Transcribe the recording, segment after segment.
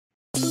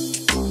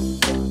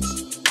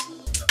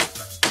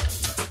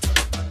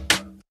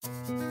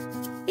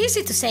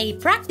Easy to say,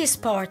 practice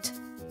sport.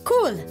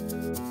 Cool.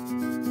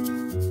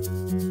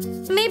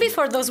 Maybe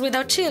for those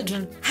without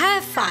children. I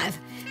have 5.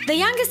 The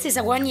youngest is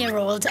a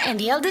 1-year-old and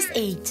the eldest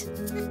 8.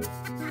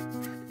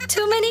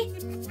 Too many?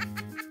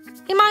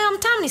 In my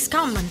hometown it's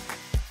common.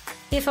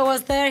 If I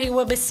was there, it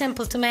would be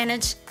simple to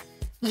manage.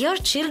 Your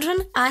children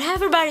are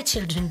everybody's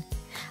children.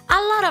 A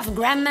lot of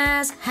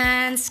grandmas,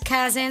 aunts,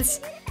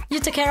 cousins. You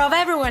take care of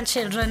everyone's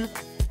children.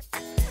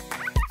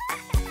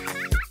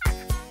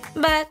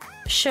 But,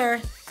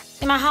 sure,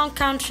 in my home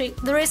country,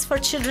 the risk for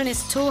children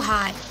is too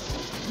high.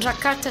 Drug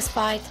cartels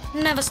fight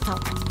never stop.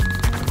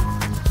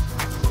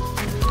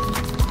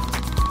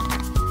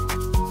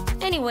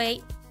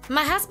 Anyway,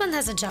 my husband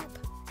has a job.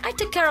 I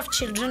take care of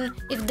children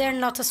if they're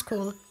not at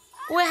school.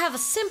 We have a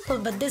simple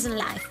but decent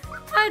life.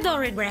 I don't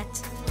regret.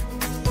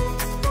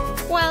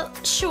 Well,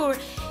 sure,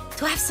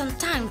 to have some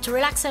time to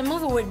relax and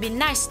move would be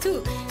nice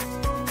too.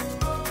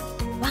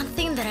 One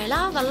thing that I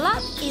love a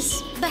lot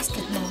is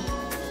basketball.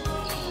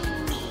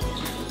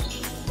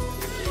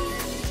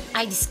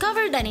 I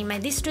discovered that in my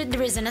district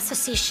there is an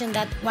association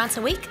that once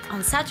a week,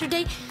 on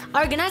Saturday,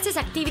 organizes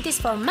activities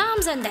for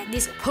moms and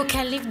daddies who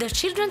can leave their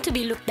children to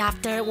be looked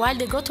after while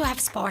they go to have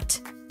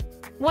sport.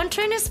 One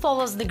trainer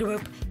follows the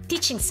group,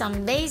 teaching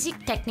some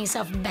basic techniques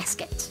of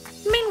basket.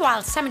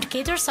 Meanwhile, some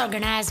educators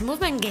organize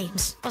movement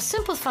games or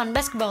simple fun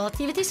basketball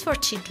activities for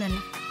children.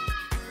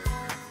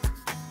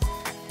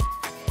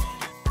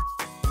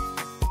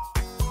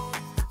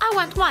 I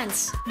went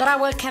once, but I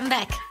will come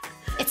back.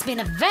 It's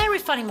been a very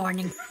funny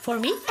morning for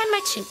me and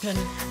my children.